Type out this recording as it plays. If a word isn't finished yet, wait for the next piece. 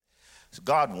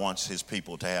God wants his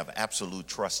people to have absolute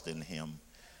trust in him.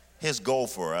 His goal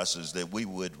for us is that we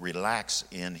would relax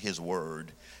in his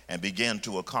word and begin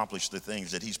to accomplish the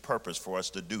things that he's purposed for us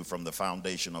to do from the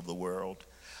foundation of the world.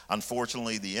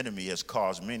 Unfortunately, the enemy has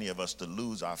caused many of us to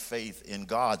lose our faith in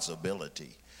God's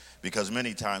ability, because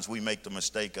many times we make the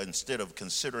mistake, instead of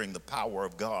considering the power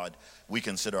of God, we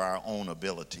consider our own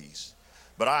abilities.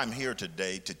 But I'm here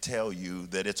today to tell you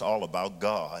that it's all about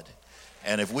God.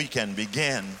 And if we can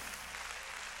begin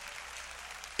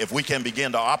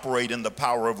to operate in the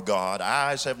power of God,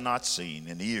 eyes have not seen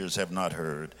and ears have not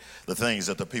heard the things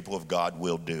that the people of God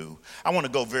will do. I want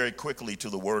to go very quickly to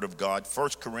the word of God, 1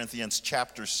 Corinthians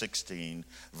chapter 16,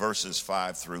 verses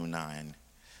 5 through 9.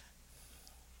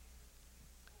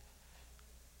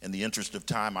 In the interest of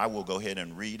time, I will go ahead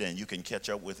and read, and you can catch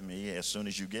up with me as soon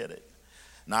as you get it.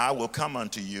 Now I will come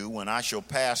unto you when I shall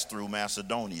pass through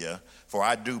Macedonia, for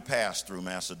I do pass through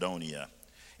Macedonia.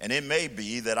 And it may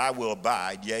be that I will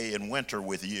abide, yea, in winter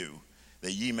with you,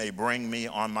 that ye may bring me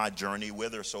on my journey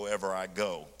whithersoever I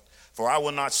go. For I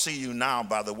will not see you now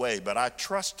by the way, but I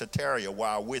trust to tarry a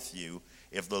while with you,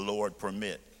 if the Lord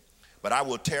permit. But I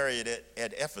will tarry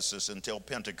at Ephesus until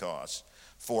Pentecost.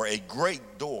 For a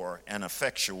great door and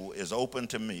effectual is open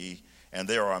to me, and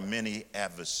there are many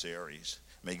adversaries.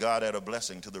 May God add a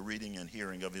blessing to the reading and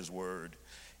hearing of his word.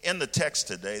 In the text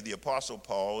today, the Apostle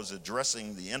Paul is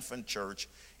addressing the infant church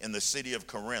in the city of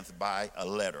Corinth by a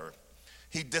letter.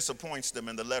 He disappoints them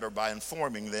in the letter by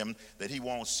informing them that he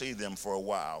won't see them for a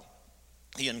while.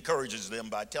 He encourages them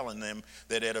by telling them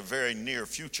that at a very near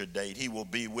future date he will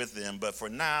be with them, but for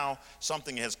now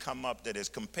something has come up that has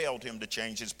compelled him to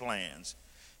change his plans.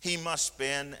 He must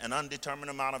spend an undetermined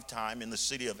amount of time in the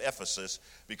city of Ephesus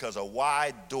because a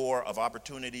wide door of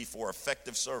opportunity for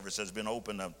effective service has been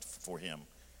opened up for him.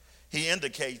 He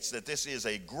indicates that this is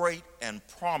a great and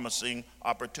promising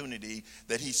opportunity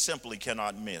that he simply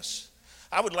cannot miss.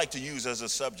 I would like to use as a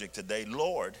subject today,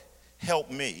 Lord,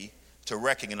 help me to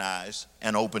recognize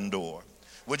an open door.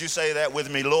 Would you say that with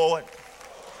me? Lord,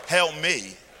 help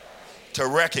me to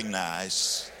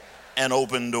recognize an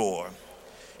open door.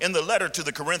 In the letter to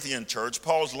the Corinthian church,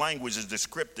 Paul's language is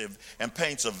descriptive and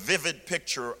paints a vivid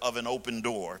picture of an open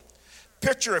door.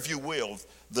 Picture, if you will,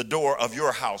 the door of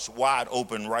your house wide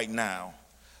open right now.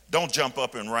 Don't jump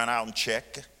up and run out and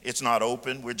check. It's not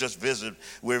open. We're just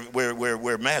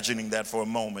we're imagining that for a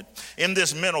moment. In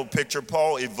this mental picture,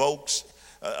 Paul evokes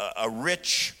a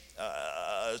rich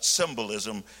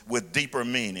symbolism with deeper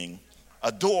meaning.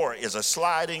 A door is a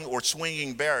sliding or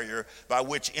swinging barrier by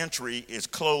which entry is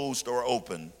closed or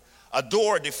open. A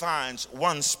door defines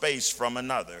one space from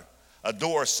another. A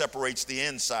door separates the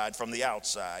inside from the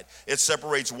outside. It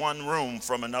separates one room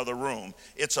from another room.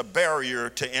 It's a barrier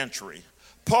to entry.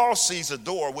 Paul sees a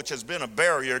door which has been a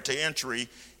barrier to entry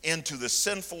into the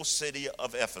sinful city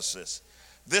of Ephesus.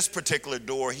 This particular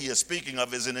door he is speaking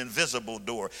of is an invisible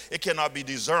door. It cannot be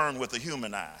discerned with the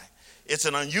human eye. It's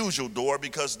an unusual door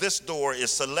because this door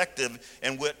is selective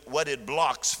in what it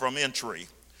blocks from entry.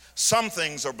 Some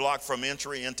things are blocked from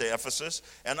entry into Ephesus,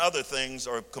 and other things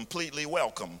are completely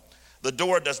welcome. The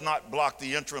door does not block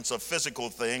the entrance of physical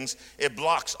things. It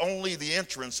blocks only the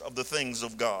entrance of the things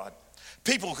of God.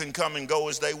 People can come and go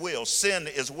as they will. Sin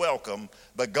is welcome,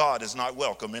 but God is not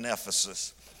welcome in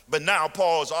Ephesus. But now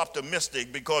Paul is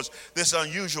optimistic because this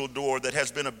unusual door that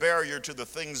has been a barrier to the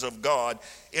things of God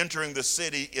entering the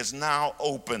city is now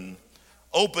open.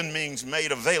 Open means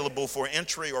made available for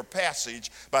entry or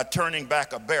passage by turning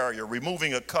back a barrier,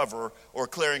 removing a cover, or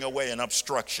clearing away an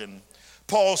obstruction.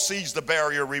 Paul sees the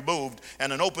barrier removed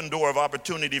and an open door of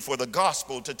opportunity for the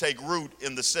gospel to take root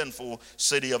in the sinful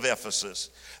city of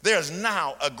Ephesus. There's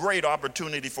now a great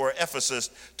opportunity for Ephesus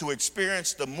to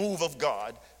experience the move of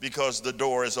God because the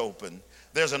door is open.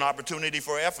 There's an opportunity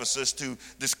for Ephesus to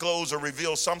disclose or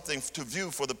reveal something to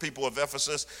view for the people of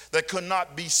Ephesus that could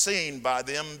not be seen by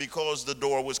them because the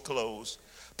door was closed.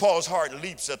 Paul's heart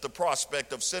leaps at the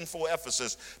prospect of sinful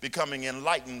Ephesus becoming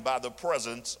enlightened by the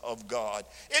presence of God.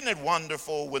 Isn't it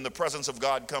wonderful when the presence of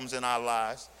God comes in our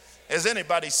lives? Has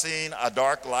anybody seen a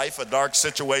dark life, a dark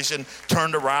situation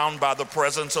turned around by the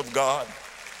presence of God?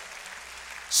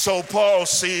 So Paul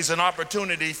sees an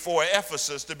opportunity for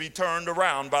Ephesus to be turned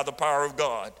around by the power of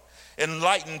God.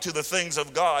 Enlightened to the things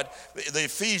of God, the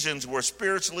Ephesians were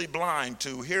spiritually blind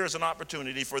to. Here's an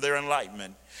opportunity for their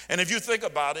enlightenment. And if you think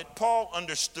about it, Paul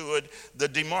understood the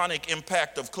demonic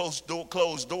impact of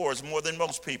closed doors more than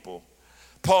most people.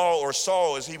 Paul, or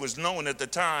Saul as he was known at the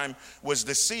time, was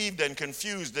deceived and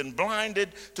confused and blinded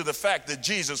to the fact that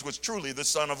Jesus was truly the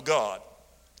Son of God.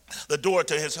 The door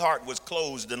to his heart was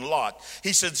closed and locked.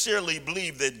 He sincerely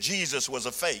believed that Jesus was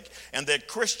a fake and that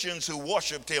Christians who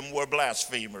worshiped him were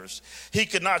blasphemers. He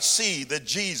could not see that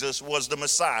Jesus was the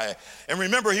Messiah. And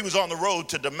remember, he was on the road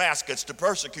to Damascus to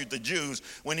persecute the Jews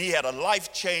when he had a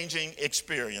life-changing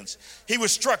experience. He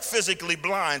was struck physically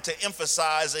blind to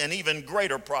emphasize an even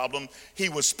greater problem. He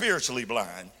was spiritually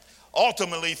blind.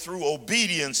 Ultimately, through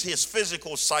obedience, his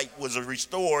physical sight was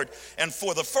restored, and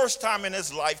for the first time in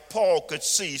his life, Paul could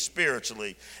see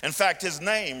spiritually. In fact, his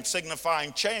name,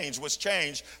 signifying change, was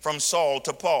changed from Saul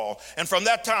to Paul. And from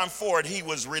that time forward, he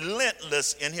was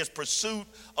relentless in his pursuit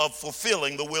of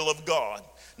fulfilling the will of God.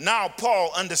 Now,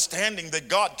 Paul, understanding that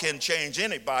God can change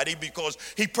anybody because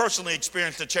he personally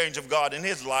experienced the change of God in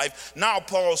his life, now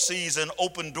Paul sees an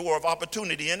open door of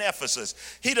opportunity in Ephesus.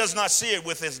 He does not see it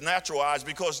with his natural eyes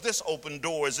because this open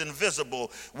door is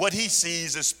invisible. What he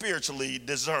sees is spiritually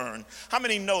discerned. How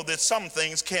many know that some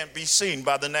things can't be seen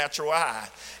by the natural eye?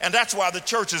 And that's why the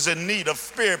church is in need of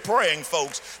spirit praying,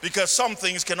 folks, because some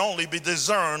things can only be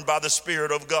discerned by the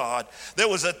Spirit of God. There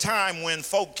was a time when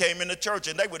folk came into church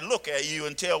and they would look at you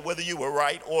and tell whether you were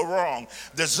right or wrong.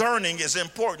 Discerning is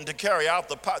important to carry out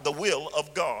the will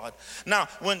of God. Now,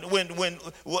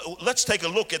 let's take a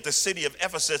look at the city of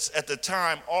Ephesus at the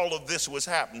time all of this was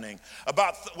happening.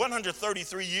 About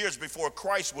 133 years before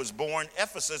Christ was born,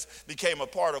 Ephesus became a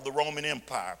part of the Roman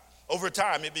Empire. Over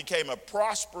time, it became a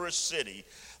prosperous city.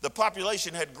 The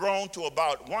population had grown to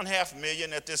about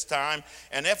 500,000 at this time,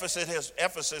 and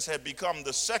Ephesus had become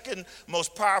the second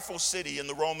most powerful city in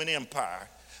the Roman Empire.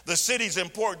 The city's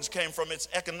importance came from its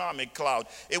economic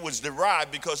clout. It was derived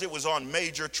because it was on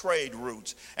major trade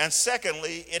routes. And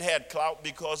secondly, it had clout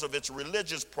because of its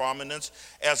religious prominence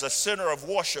as a center of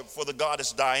worship for the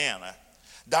goddess Diana.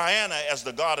 Diana, as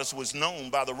the goddess, was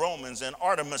known by the Romans, and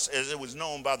Artemis, as it was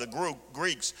known by the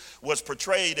Greeks, was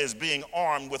portrayed as being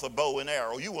armed with a bow and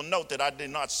arrow. You will note that I did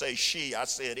not say she, I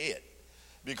said it,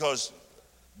 because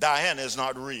Diana is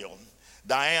not real.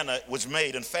 Diana was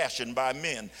made and fashioned by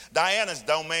men. Diana's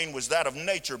domain was that of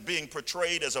nature, being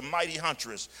portrayed as a mighty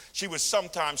huntress. She was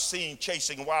sometimes seen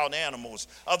chasing wild animals,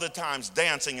 other times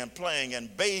dancing and playing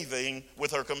and bathing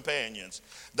with her companions.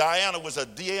 Diana was a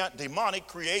demonic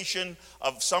creation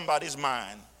of somebody's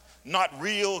mind. Not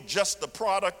real, just the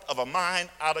product of a mind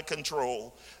out of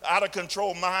control. Out of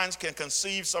control minds can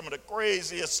conceive some of the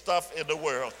craziest stuff in the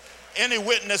world. Any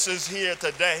witnesses here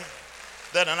today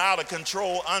that an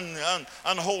out-of-control,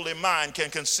 unholy mind can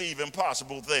conceive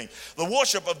impossible things? The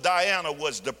worship of Diana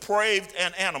was depraved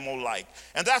and animal-like.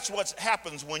 And that's what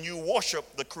happens when you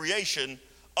worship the creation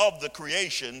of the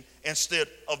creation instead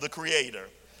of the creator.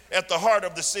 At the heart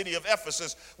of the city of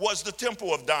Ephesus was the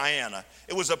temple of Diana.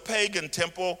 It was a pagan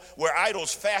temple where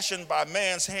idols fashioned by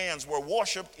man's hands were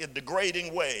worshipped in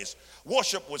degrading ways.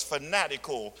 Worship was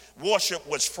fanatical. Worship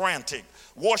was frantic.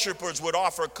 Worshippers would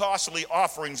offer costly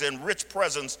offerings and rich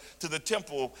presents to the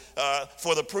temple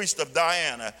for the priest of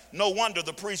Diana. No wonder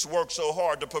the priests worked so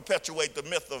hard to perpetuate the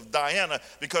myth of Diana,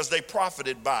 because they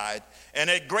profited by it. And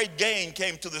a great gain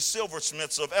came to the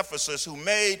silversmiths of Ephesus, who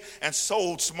made and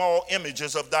sold small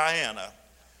images of Diana.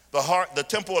 The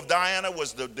temple of Diana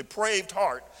was the depraved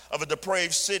heart of a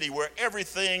depraved city where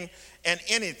everything and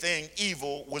anything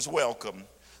evil was welcome.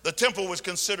 The temple was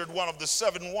considered one of the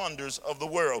 7 wonders of the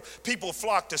world. People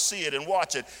flocked to see it and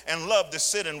watch it, and loved to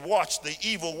sit and watch the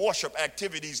evil worship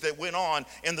activities that went on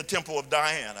in the temple of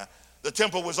Diana. The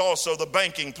temple was also the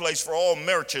banking place for all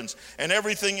merchants, and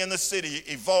everything in the city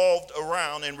revolved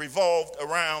around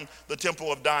the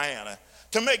temple of Diana.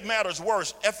 To make matters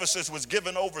worse, Ephesus was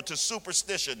given over to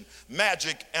superstition,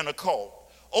 magic, and occult,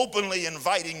 openly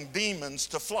inviting demons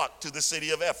to flock to the city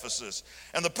of Ephesus.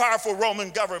 And the powerful Roman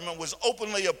government was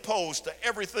openly opposed to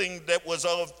everything that was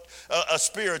of a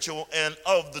spiritual and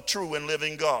of the true and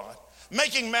living God.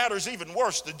 Making matters even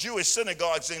worse, the Jewish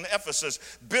synagogues in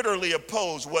Ephesus bitterly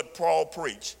opposed what Paul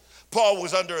preached. Paul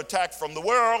was under attack from the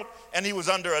world, and he was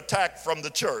under attack from the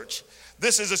church.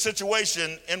 This is a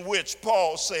situation in which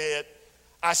Paul said,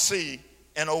 I see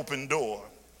an open door.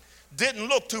 Didn't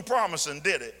look too promising,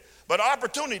 did it? But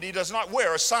opportunity does not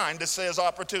wear a sign that says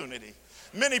opportunity.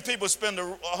 Many people spend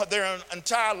their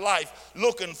entire life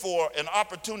looking for an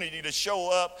opportunity to show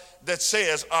up that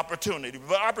says opportunity.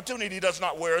 But opportunity does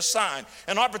not wear a sign.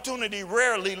 And opportunity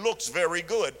rarely looks very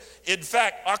good. In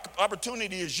fact,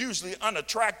 opportunity is usually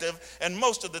unattractive and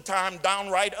most of the time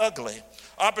downright ugly.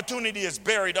 Opportunity is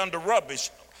buried under rubbish.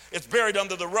 It's buried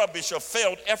under the rubbish of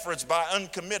failed efforts by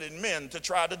uncommitted men to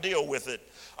try to deal with it.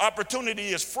 Opportunity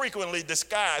is frequently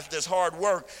disguised as hard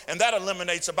work, and that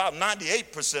eliminates about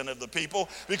 98% of the people,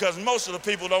 because most of the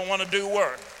people don't want to do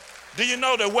work. Do you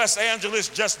know that West Angeles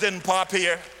just didn't pop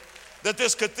here? that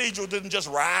this cathedral didn't just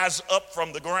rise up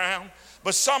from the ground,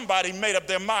 but somebody made up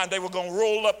their mind they were going to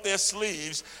roll up their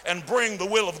sleeves and bring the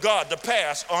will of God to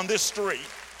pass on this street.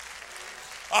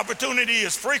 Opportunity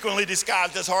is frequently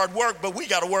disguised as hard work, but we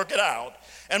got to work it out.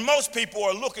 And most people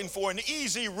are looking for an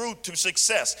easy route to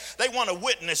success. They want to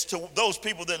witness to those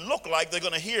people that look like they're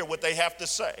going to hear what they have to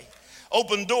say.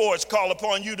 Open doors call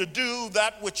upon you to do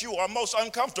that which you are most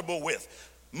uncomfortable with.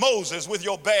 Moses, with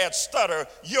your bad stutter,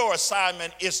 your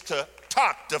assignment is to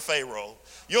talk to Pharaoh.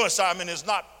 Your assignment is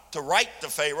not to write to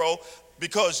Pharaoh,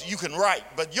 because you can write,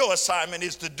 but your assignment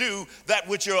is to do that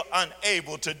which you're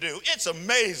unable to do. It's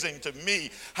amazing to me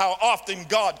how often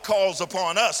God calls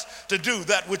upon us to do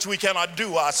that which we cannot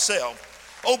do ourselves.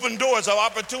 Open doors of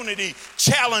opportunity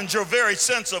challenge your very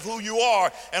sense of who you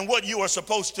are and what you are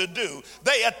supposed to do.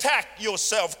 They attack your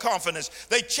self-confidence.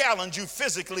 They challenge you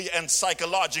physically and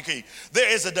psychologically.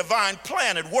 There is a divine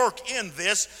plan at work in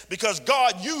this, because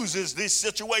God uses these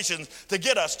situations to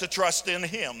get us to trust in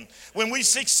him. When we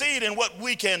succeed in what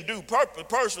we can do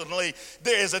personally,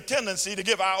 there is a tendency to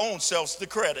give our own selves the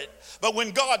credit. But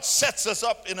when God sets us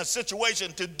up in a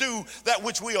situation to do that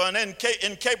which we are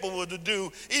incapable to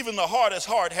do, even the hardest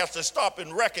heart has to stop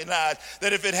and recognize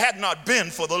that if it had not been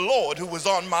for the Lord who was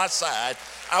on my side,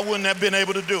 I wouldn't have been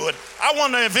able to do it. I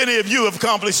wonder if any of you have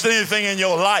accomplished anything in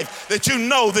your life that you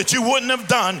know that you wouldn't have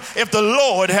done if the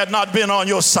Lord had not been on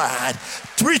your side.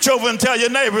 Reach over and tell your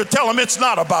neighbor, tell him it's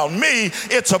not about me,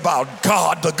 it's about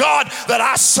God. The God that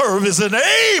I serve is an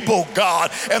able God,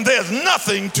 and there's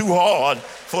nothing too hard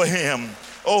for him.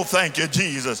 Oh, thank you,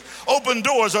 Jesus. Open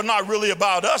doors are not really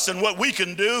about us and what we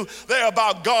can do. They're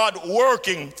about God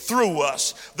working through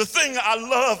us. The thing I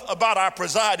love about our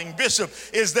presiding bishop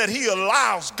is that he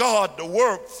allows God to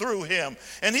work through him.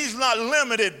 And he's not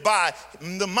limited by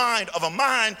the mind of a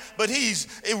mind, but he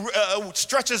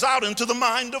stretches out into the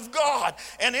mind of God.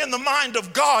 And in the mind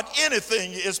of God,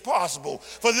 anything is possible.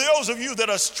 For those of you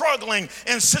that are struggling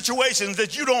in situations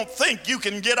that you don't think you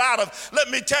can get out of,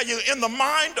 let me tell you, in the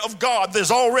mind of God,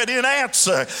 there's already an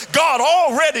answer. God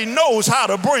already knows how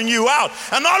to bring you out.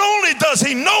 And not only does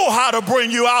he know how to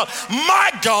bring you out,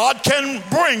 my God can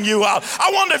bring you out. I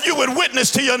wonder if you would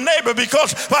witness to your neighbor,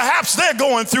 because perhaps they're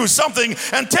going through something,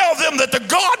 and tell them that the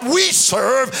God we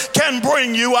serve can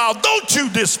bring you out. Don't you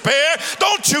despair.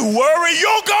 Don't you worry.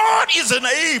 Your God is an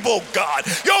able God.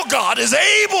 Your God is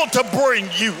able to bring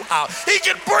you out. He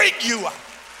can bring you out.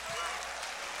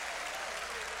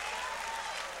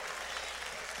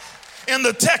 In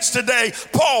the text today,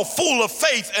 Paul, full of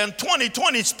faith and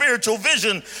 20/20 spiritual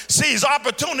vision, sees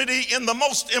opportunity in the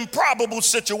most improbable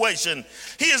situation.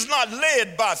 He is not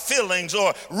led by feelings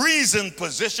or reasoned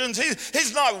positions.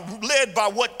 He's not led by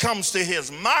what comes to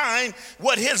his mind,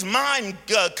 what his mind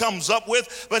comes up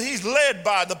with, but he's led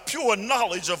by the pure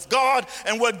knowledge of God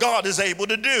and what God is able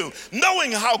to do.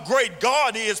 Knowing how great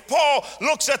God is, Paul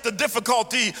looks at the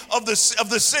difficulty of the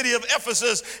city of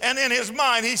Ephesus, and in his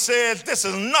mind he says, this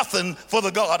is nothing for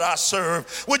the God I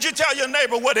serve. Would you tell your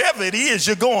neighbor, whatever it is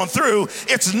you're going through,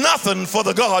 it's nothing for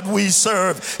the God we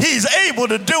serve. He's able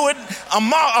to do it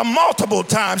multiple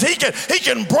times. He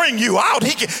can bring you out.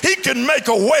 He can make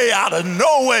a way out of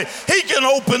no way. He can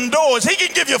open doors. He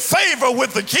can give you favor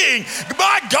with the king.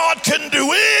 My God can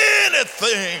do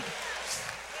anything.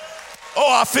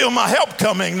 Oh, I feel my help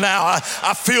coming now.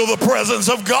 I feel the presence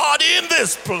of God in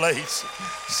this place.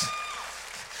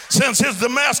 Since his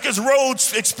Damascus Road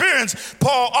experience,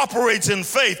 Paul operates in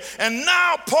faith. And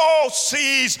now Paul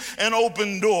sees an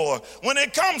open door. When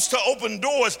it comes to open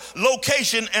doors,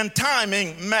 location and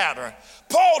timing matter.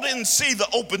 Paul didn't see the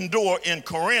open door in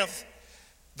Corinth.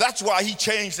 That's why he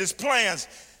changed his plans.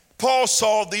 Paul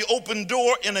saw the open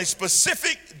door in a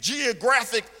specific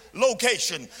geographic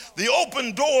location. The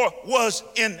open door was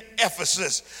in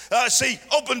Ephesus. See,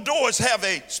 open doors have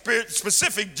a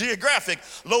specific geographic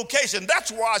location.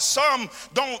 That's why some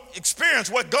don't experience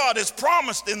what God has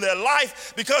promised in their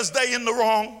life, because they're in the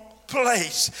wrong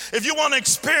place. If you want to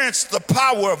experience the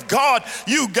power of God,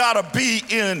 you got to be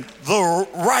in the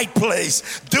right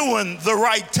place, doing the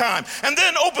right time. And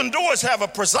then open doors have a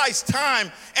precise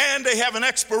time, and they have an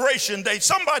expiration date.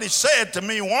 Somebody said to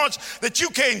me once that you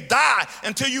can't die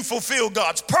until you fulfill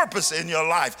God's purpose in your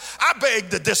life. I beg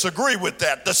to disagree with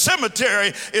that. The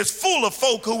cemetery is full of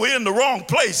folk who were in the wrong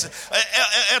place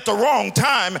at the wrong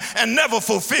time and never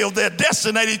fulfilled their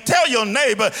destiny. Tell your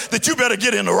neighbor that you better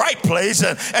get in the right place,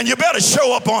 and you better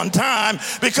show up on time,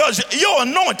 because your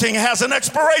anointing has an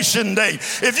expiration date.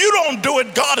 If you don't do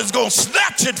it, God is going to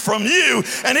snatch it from you,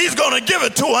 and he's going to give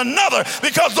it to another,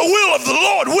 because the will of the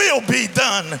Lord will be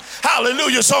done.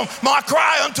 Hallelujah. So my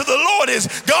cry unto the Lord is,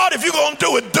 God, if you're going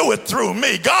to do it through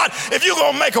me. God, if you're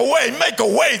going to make a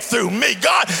way through me.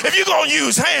 God, if you're going to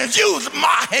use hands, use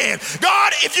my hands.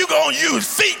 God, if you're going to use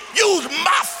feet, use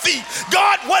my feet.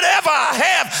 God, whatever I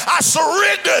have, I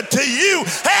surrender to you.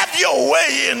 Have your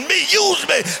way in me. Use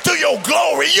me to your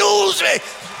glory. Use me.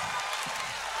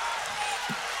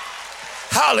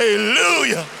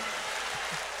 Hallelujah.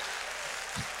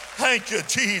 Thank you,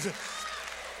 Jesus.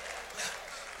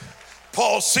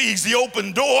 Paul sees the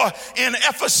open door in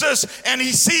Ephesus, and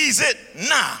he sees it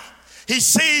now. He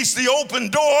sees the open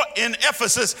door in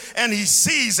Ephesus, and he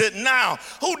sees it now.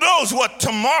 Who knows what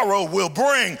tomorrow will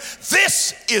bring?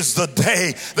 This is the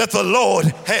day that the Lord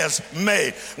has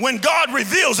made. When God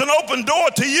reveals an open door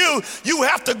to you, you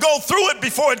have to go through it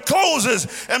before it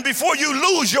closes, and before you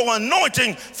lose your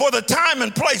anointing for the time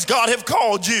and place God have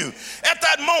called you. At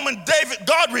that moment,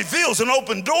 God reveals an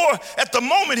open door. At the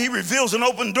moment he reveals an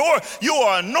open door, you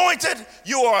are anointed,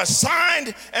 you are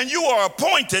assigned, and you are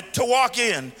appointed to walk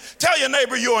in. Tell your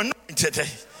neighbor, you're anointed,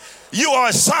 you are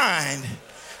assigned,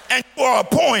 and you are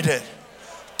appointed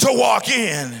to walk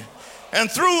in. And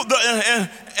through the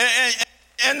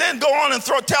and then go on and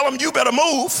tell them, you better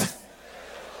move.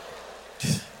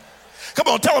 Come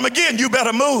on, tell them again, you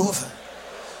better move.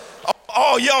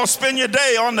 Oh, y'all spend your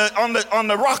day on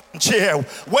the rocking chair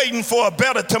waiting for a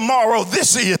better tomorrow.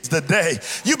 This is the day.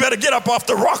 You better get up off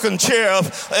the rocking chair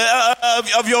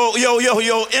of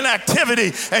your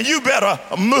inactivity, and you better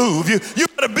move. You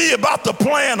better be about the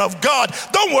plan of God.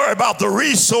 Don't worry about the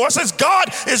resources. God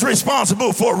is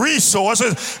responsible for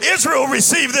resources. Israel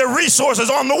received their resources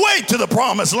on the way to the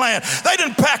promised land. They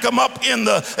didn't pack them up in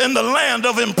the land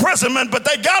of imprisonment, but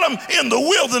they got them in the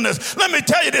wilderness. Let me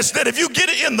tell you this, that if you get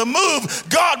in the move,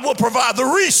 God will provide the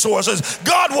resources.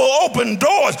 God will open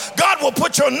doors. God will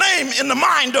put your name in the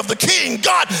mind of the king.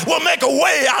 God will make a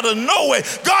way out of no way.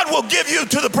 God will give you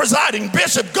to the presiding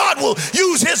bishop. God will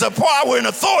use his power and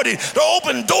authority to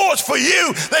open doors for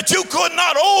you that you could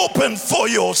not open for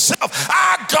yourself.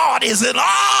 Our God is an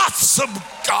awesome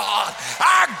God.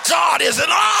 Our God is an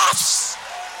awesome.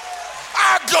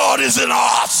 Our God is an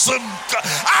awesome God.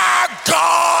 Our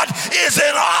God is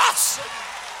an awesome.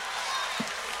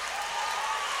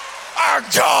 Our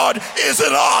God is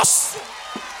an awesome.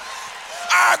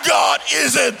 Our God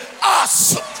is an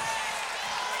awesome.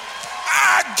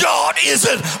 Our God is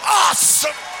an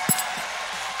awesome.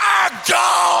 Our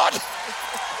God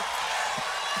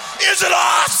is an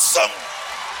awesome.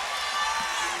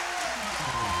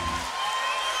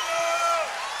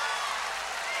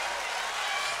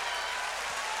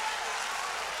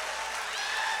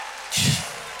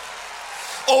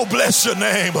 Oh, bless your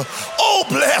name. Oh,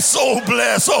 bless, oh,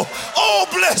 bless, oh,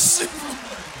 bless.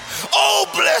 Oh,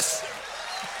 bless.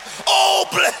 Oh,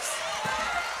 bless.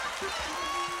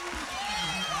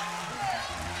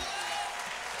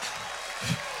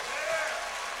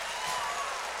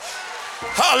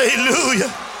 Hallelujah.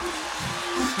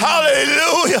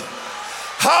 Hallelujah.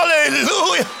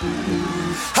 Hallelujah.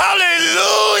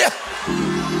 Hallelujah.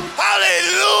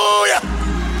 Hallelujah.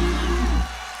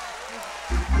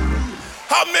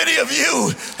 How many of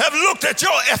you have looked at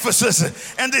your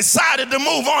Ephesus and decided to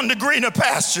move on to greener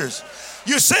pastures?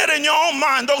 You said in your own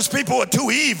mind, those people are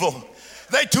too evil.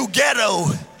 They're too ghetto.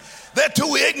 They're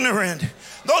too ignorant.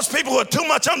 Those people are too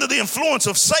much under the influence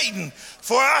of Satan.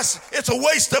 For us, it's a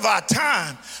waste of our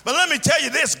time. But let me tell you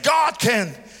this, God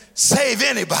can save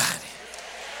anybody.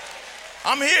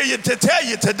 I'm here to tell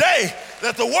you today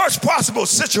that the worst possible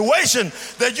situation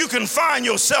that you can find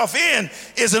yourself in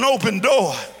is an open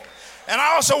door. And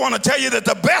I also want to tell you that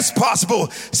the best possible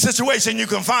situation you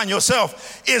can find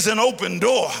yourself is an open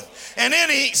door. And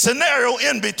any scenario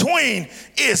in between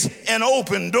is an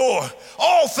open door.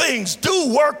 All things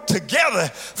do work together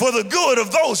for the good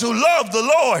of those who love the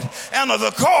Lord and are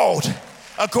the called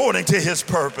according to his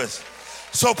purpose.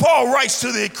 So Paul writes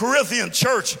to the Corinthian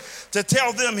church to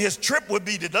tell them his trip would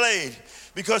be delayed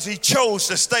because he chose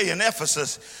to stay in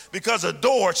Ephesus because a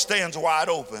door stands wide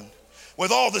open.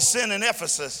 With all the sin in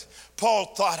Ephesus, Paul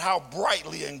thought how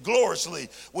brightly and gloriously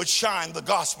would shine the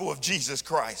gospel of Jesus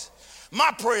Christ.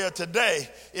 My prayer today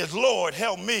is, Lord,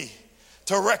 help me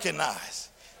to recognize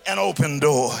an open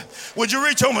door. Would you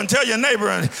reach home and tell your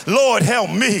neighbor, Lord, help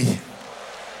me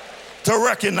to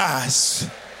recognize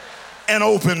an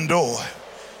open door.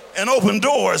 An open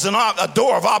door is a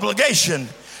door of obligation.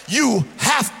 You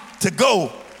have to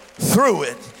go through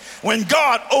it. When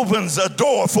God opens a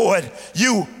door for it,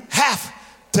 you have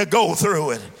to go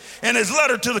through it. In his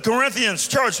letter to the Corinthians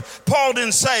church, Paul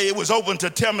didn't say it was open to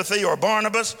Timothy or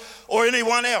Barnabas or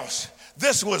anyone else.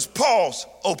 This was Paul's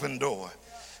open door.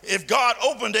 If God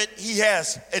opened it, he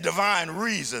has a divine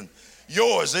reason.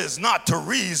 Yours is not to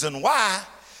reason why.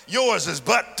 Yours is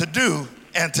but to do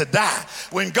and to die.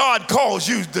 When God calls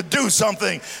you to do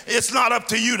something, it's not up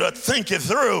to you to think it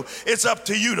through. It's up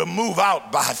to you to move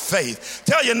out by faith.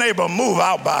 Tell your neighbor, move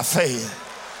out by faith,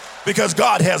 because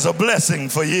God has a blessing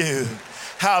for you.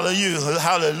 Hallelujah,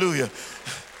 hallelujah.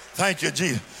 Thank you,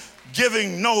 Jesus.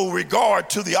 Giving no regard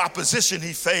to the opposition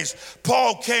he faced,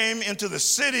 Paul came into the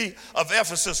city of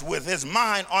Ephesus with his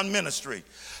mind on ministry.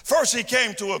 First, he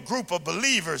came to a group of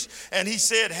believers and he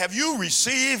said, have you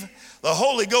received the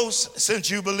Holy Ghost since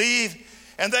you believe?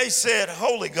 And they said,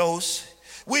 Holy Ghost,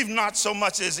 we've not so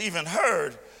much as even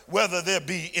heard whether there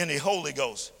be any Holy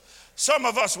Ghost. Some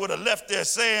of us would have left there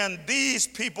saying, these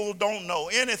people don't know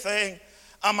anything,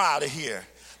 I'm out of here.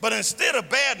 But instead of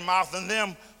bad-mouthing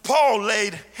them, Paul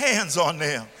laid hands on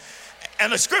them.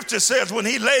 And the scripture says when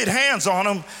he laid hands on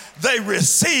them, they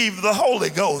received the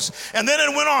Holy Ghost. And then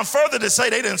it went on further to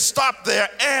say they didn't stop there,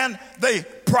 and they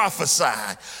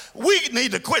prophesied. We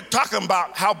need to quit talking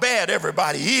about how bad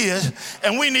everybody is,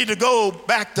 and we need to go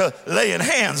back to laying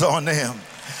hands on them.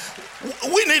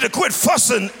 We need to quit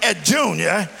fussing at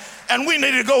Junior, and we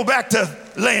need to go back to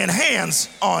laying hands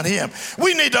on him.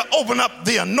 We need to open up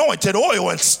the anointed oil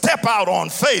and step out on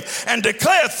faith and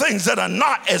declare things that are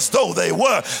not as though they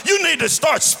were. You need to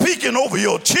start speaking over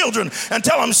your children and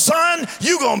tell them, son,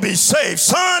 you're going to be saved.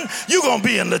 Son, you're going to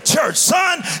be in the church.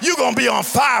 Son, you're going to be on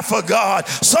fire for God.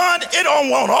 Son,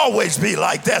 it won't always be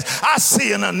like that. I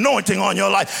see an anointing on your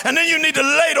life. And then you need to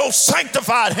lay those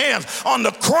sanctified hands on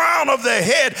the crown of their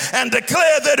head and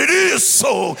declare that it is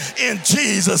so in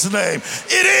Jesus' name.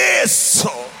 It is so.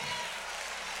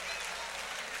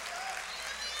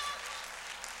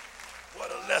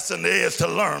 What a lesson there is to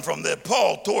learn from that.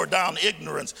 Paul tore down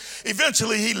ignorance.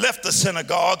 Eventually he left the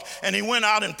synagogue and he went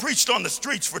out and preached on the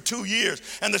streets for 2 years.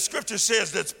 And the scripture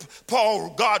says that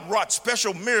God wrought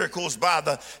special miracles by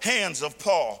the hands of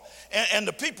Paul. And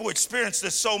the people experienced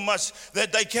this so much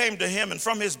that they came to him, and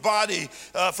from his body,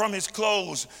 from his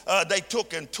clothes, they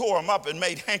took and tore them up and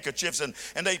made handkerchiefs, and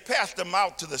they passed them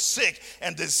out to the sick,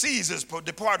 and diseases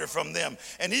departed from them,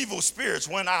 and evil spirits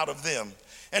went out of them.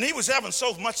 And he was having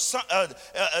so much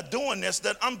doing this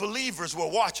that unbelievers were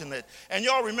watching it. And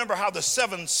y'all remember how the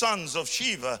 7 sons of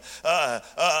Sceva,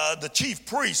 the chief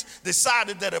priest,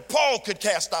 decided that if Paul could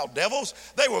cast out devils,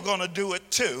 they were going to do it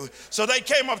too. So they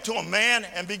came up to a man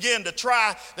and began to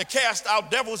try to cast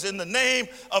out devils in the name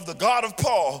of the God of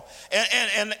Paul.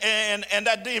 And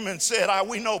that demon said,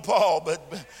 we know Paul, but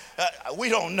we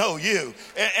don't know you.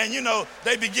 And you know,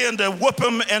 they began to whoop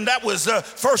him, and that was the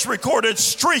first recorded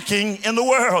streaking in the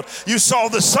world. You saw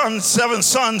the 7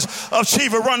 sons of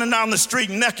Sceva running down the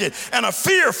street naked, and a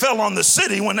fear fell on the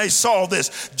city when they saw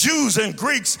this. Jews and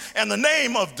Greeks, and the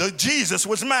name of Jesus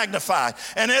was magnified.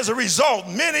 And as a result,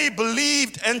 many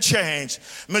believed and changed.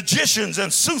 Magicians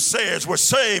and soothsayers were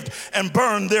saved and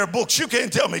burned their books. You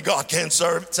can't tell me God can't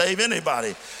save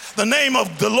anybody. The name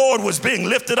of the Lord was being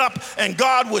lifted up, and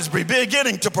God was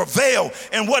beginning to prevail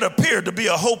in what appeared to be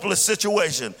a hopeless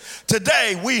situation.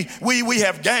 Today, we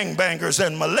have gangbangers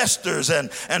and molesters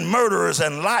and murderers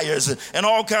and liars and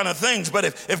all kind of things. But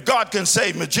if God can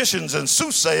save magicians and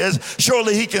soothsayers,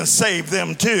 surely he can save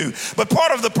them too. But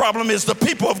part of the problem is the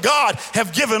people of God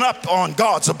have given up on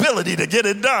God's ability to get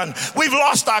it done. We've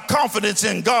lost our confidence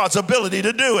in God's ability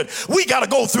to do it. We got to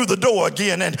go through the door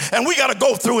again, and we got to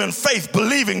go through in faith,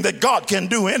 believing that God can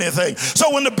do anything.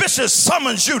 So when the bishop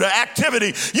summons you to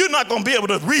activity, you're not going to be able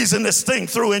to reason this thing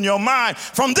through in your mind.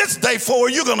 From this day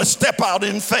forward, you're going to step out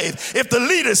in faith. If the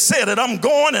leader said it, I'm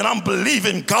going and I'm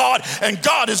believing God, and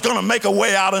God is going to make a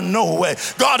way out of no way.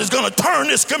 God is going to turn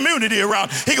this community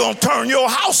around. He's going to turn your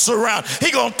house around.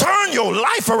 He's going to turn your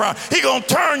life around. He's going to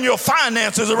turn your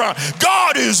finances around.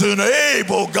 God is an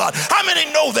able God. How many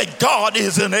know that God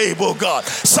is an able God?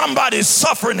 Somebody's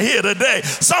suffering here today.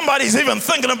 Somebody's even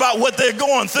thinking about what they're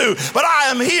going through. But I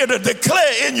am here to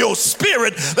declare in your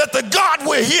spirit that the God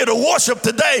we're here to worship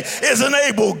today is an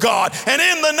able God. And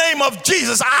in the name of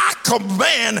Jesus, I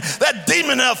command that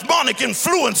demonic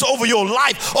influence over your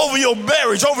life, over your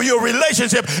marriage, over your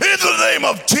relationship. In the name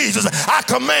of Jesus, I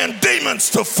command demons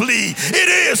to flee. It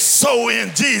is so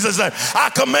in Jesus' name. I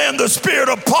command the spirit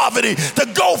of poverty to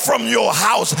go from your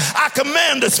house. I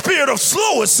command the spirit of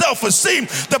slow self-esteem,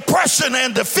 depression,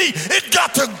 and defeat. It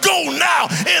got to go now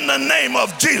in the name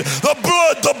of Jesus. The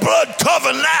blood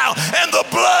cover now, and the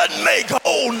blood make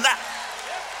whole now.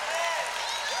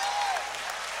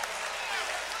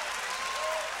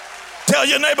 Tell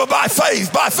your neighbor, by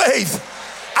faith,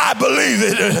 I believe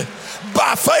it.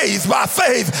 By faith,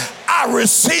 I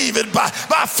receive it. By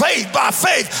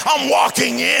faith, I'm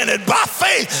walking in it. By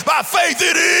faith,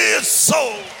 it is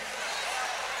so.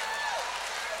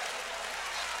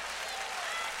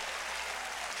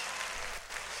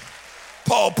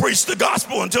 Paul preached the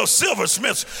gospel until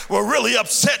silversmiths were really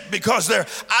upset because their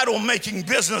idol-making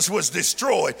business was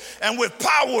destroyed. And with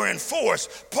power and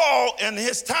force, Paul and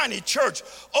his tiny church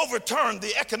overturned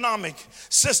the economic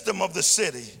system of the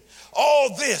city.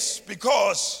 All this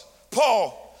because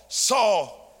Paul saw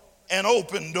an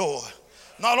open door.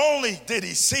 Not only did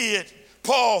he see it,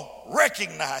 Paul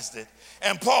recognized it,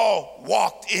 and Paul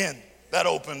walked in that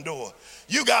open door.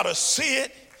 You got to see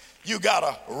it, you got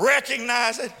to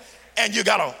recognize it, and you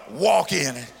got to walk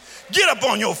in it. Get up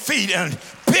on your feet and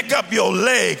pick up your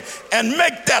leg and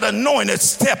make that anointed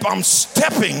step. I'm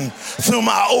stepping through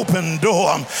my open door.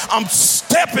 I'm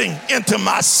stepping into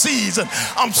my season.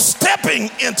 I'm stepping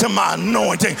into my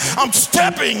anointing. I'm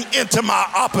stepping into my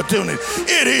opportunity.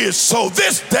 It is so.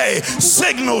 This day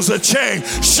signals a change.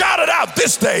 Shout it out.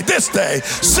 This day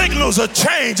signals a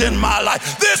change in my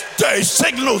life. This day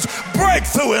signals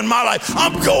breakthrough in my life.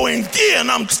 I'm going in.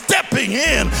 I'm stepping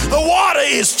in. The water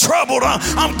is troubled.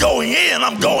 I'm going in.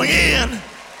 I'm going in.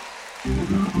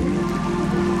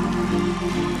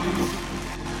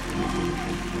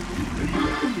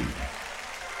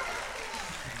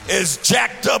 As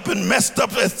jacked up and messed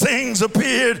up as things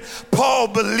appeared, Paul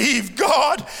believed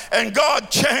God, and God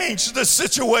changed the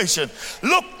situation.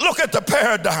 Look at the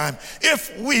paradigm.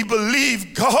 If we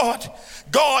believe God,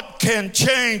 God can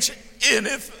change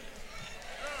anything.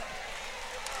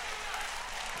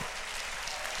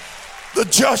 The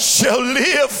just shall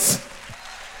live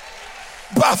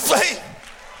by faith.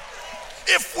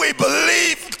 If we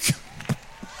believe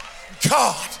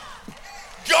God,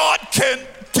 God can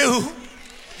do.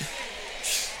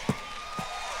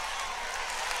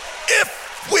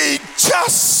 If we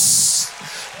just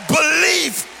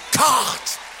believe God,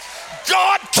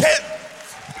 God can.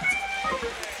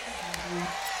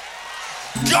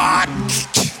 God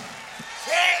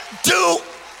can do.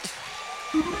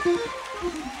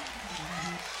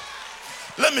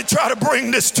 Let me try to bring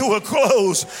this to a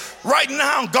close. Right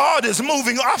now, God is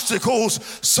moving obstacles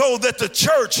so that the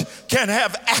church can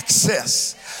have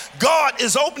access. God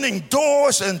is opening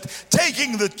doors and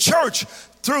taking the church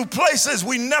through places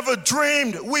we never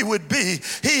dreamed we would be.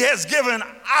 He has given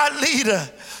our leader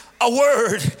a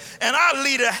word, and our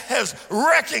leader has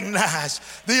recognized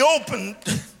the open.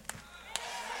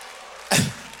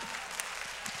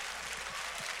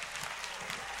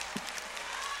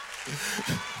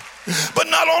 But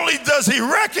not only does he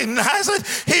recognize it,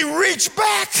 he reached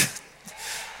back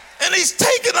and he's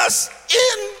taken us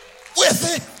in with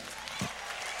him.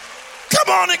 Come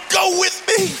on and go with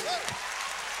me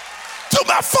to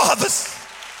my Father's.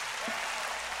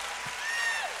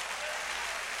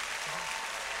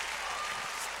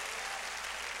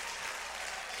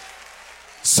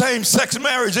 Same-sex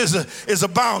marriage is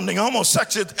abounding.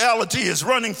 Homosexuality is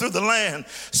running through the land.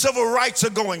 Civil rights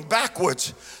are going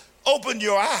backwards. Open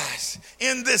your eyes.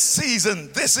 In this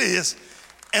season, this is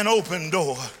an open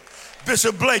door.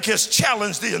 Bishop Blake has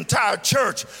challenged the entire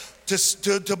church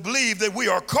to believe that we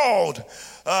are called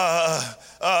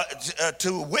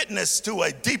to witness to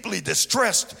a deeply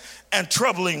distressed and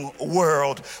troubling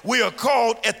world. We are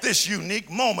called at this unique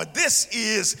moment. This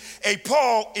is a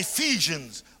Paul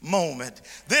Ephesians moment.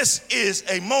 This is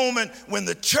a moment when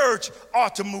the church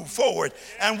ought to move forward.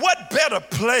 And what better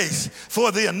place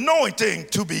for the anointing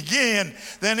to begin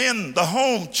than in the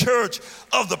home church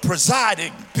of the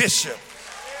presiding bishop?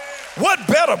 What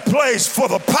better place for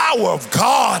the power of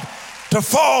God to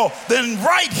fall than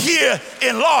right here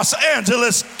in Los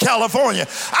Angeles, California?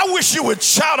 I wish you would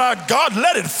shout out, God,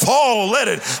 let it fall, let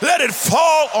it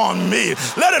fall on me,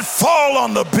 let it fall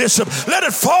on the bishop, let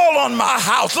it fall on my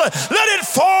house, let it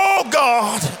fall,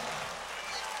 God.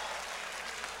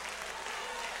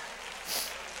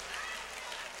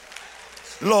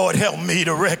 Lord, help me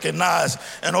to recognize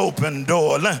an open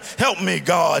door. Help me,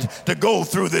 God, to go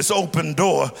through this open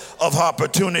door of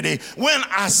opportunity. When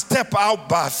I step out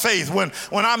by faith, when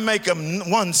I make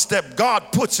one step,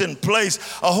 God puts in place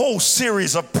a whole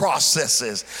series of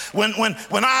processes. When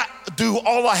I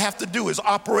all I have to do is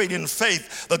operate in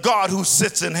faith. The God who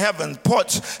sits in heaven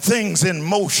puts things in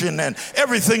motion, and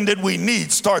everything that we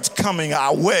need starts coming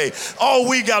our way. All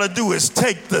we got to do is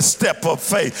take the step of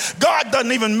faith. God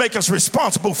doesn't even make us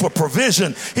responsible for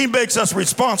provision. He makes us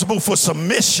responsible for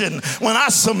submission. When I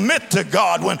submit to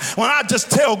God, when I just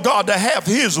tell God to have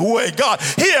his way, God,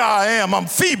 here I am. I'm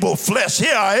feeble flesh.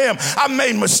 Here I am. I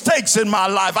made mistakes in my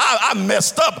life. I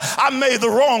messed up. I made the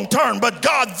wrong turn. But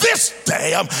God, this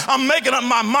day, I'm making up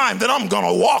my mind that I'm going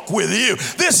to walk with you.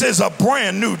 This is a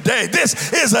brand new day.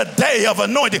 This is a day of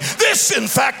anointing. This, in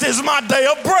fact, is my day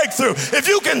of breakthrough. If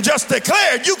you can just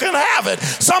declare it, you can have it.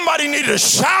 Somebody needed to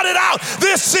shout it out.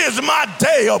 This is my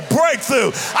day of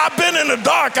breakthrough. I've been in the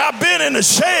dark. I've been in the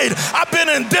shade. I've been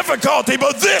in difficulty,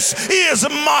 but this is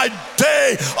my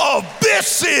day of,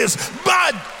 this is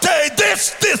my day.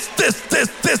 This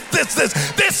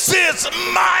is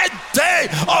my day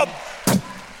of.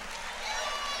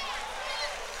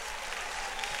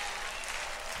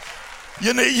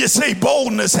 You see,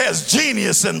 boldness has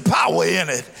genius and power in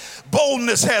it.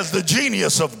 Boldness has the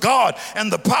genius of God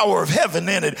and the power of heaven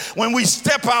in it. When we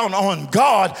step out on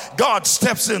God, God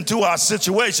steps into our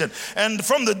situation. And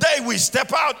from the day we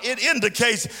step out, it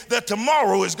indicates that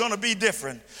tomorrow is going to be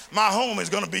different. My home is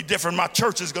going to be different. My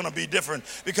church is going to be different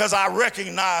because I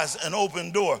recognize an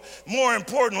open door. More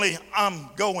importantly, I'm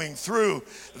going through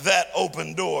that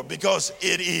open door because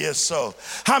it is so.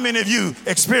 How many of you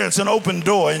experience an open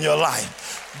door in your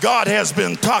life? God has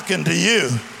been talking to you.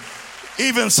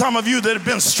 Even some of you that have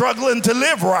been struggling to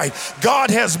live right,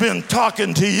 God has been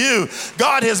talking to you.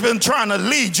 God has been trying to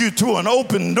lead you to an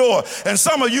open door. And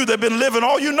some of you that have been living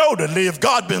all you know to live,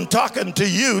 God been talking to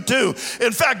you too.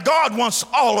 In fact, God wants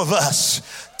all of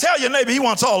us. Tell your neighbor, he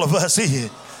wants all of us here.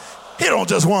 He don't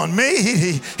just want me.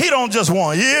 He don't just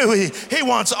want you. He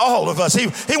wants all of us.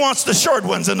 He wants the short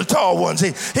ones and the tall ones.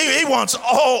 He wants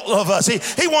all of us.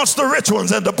 He wants the rich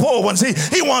ones and the poor ones.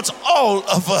 He wants all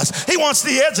of us. He wants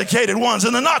the educated ones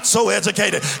and the not so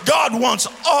educated. God wants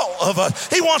all of us.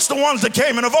 He wants the ones that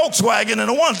came in a Volkswagen and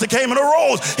the ones that came in a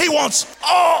Rolls. He wants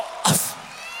all of us.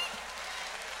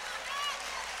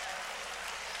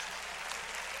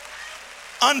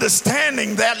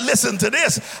 Understanding that, listen to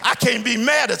this, I can't be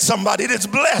mad at somebody that's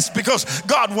blessed because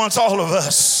God wants all of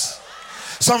us.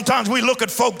 Sometimes we look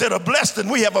at folk that are blessed and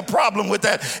we have a problem with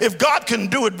that. If God can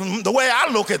do it, the way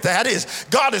I look at that is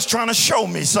God is trying to show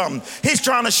me something. He's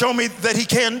trying to show me that he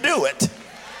can do it.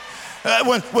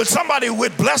 When somebody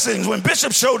with blessings, when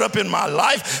Bishop showed up in my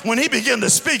life, when he began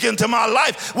to speak into my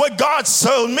life, what God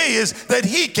showed me is that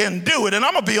he can do it. And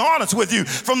I'm going to be honest with you,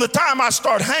 from the time I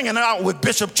started hanging out with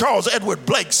Bishop Charles Edward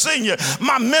Blake Sr.,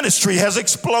 my ministry has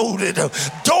exploded.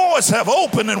 Doors have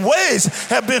opened and ways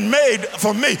have been made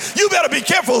for me. You better be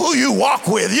careful who you walk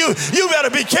with. You better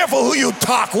be careful who you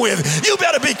talk with. You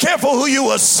better be careful who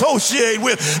you associate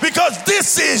with, because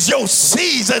this is your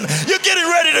season. You're getting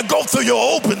ready to go through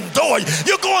your open door.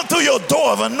 You're going through your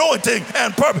door of anointing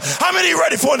and purpose. How many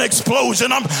ready for an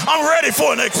explosion? I'm ready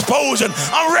for an explosion.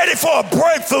 I'm ready for a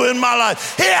breakthrough in my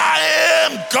life. Here I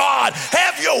am, God.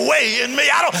 Have your way in me.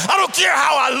 I don't care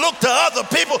how I look to other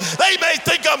people. They may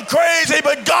think I'm crazy,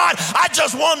 but God, I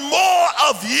just want more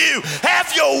of you.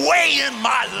 Have your way in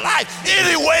my life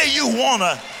any way you want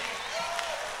to.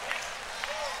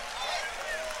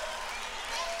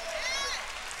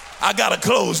 I got to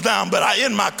close down, but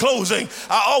in my closing,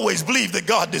 I always believe that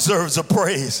God deserves a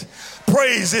praise.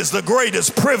 Praise is the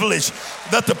greatest privilege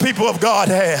that the people of God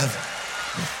have.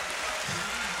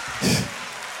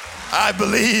 I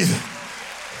believe,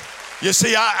 you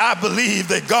see, I believe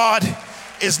that God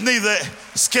is neither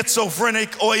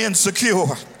schizophrenic or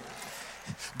insecure.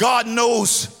 God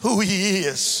knows who he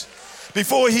is.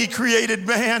 Before he created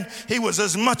man, he was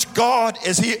as much God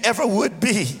as he ever would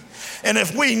be. And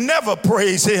if we never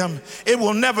praise him, it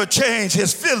will never change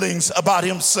his feelings about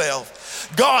himself.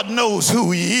 God knows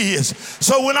who he is.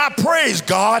 So when I praise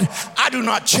God, I do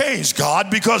not change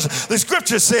God, because the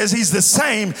scripture says he's the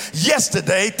same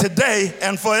yesterday, today,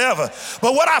 and forever.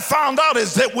 But what I found out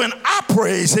is that when I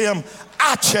praise him,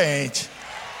 I change.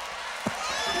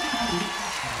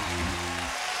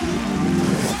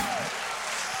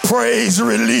 Praise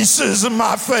releases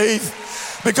my faith.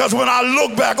 Because when I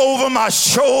look back over my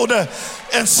shoulder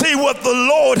and see what the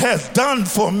Lord has done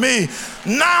for me,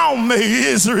 now may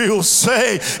Israel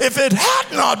say, if it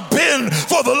had not been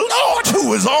for the Lord who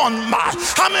was on my,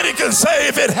 how many can say,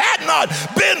 if it had not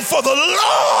been for the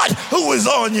Lord who was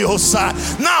on your side?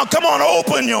 Now come on,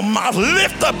 open your mouth,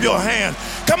 lift up your hand.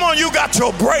 Come on, you got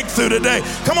your breakthrough today.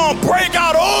 Come on, break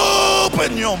out,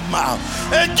 open your mouth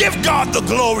and give God the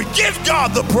glory, give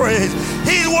God the praise.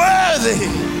 He's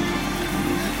worthy.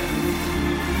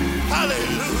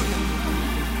 Hallelujah.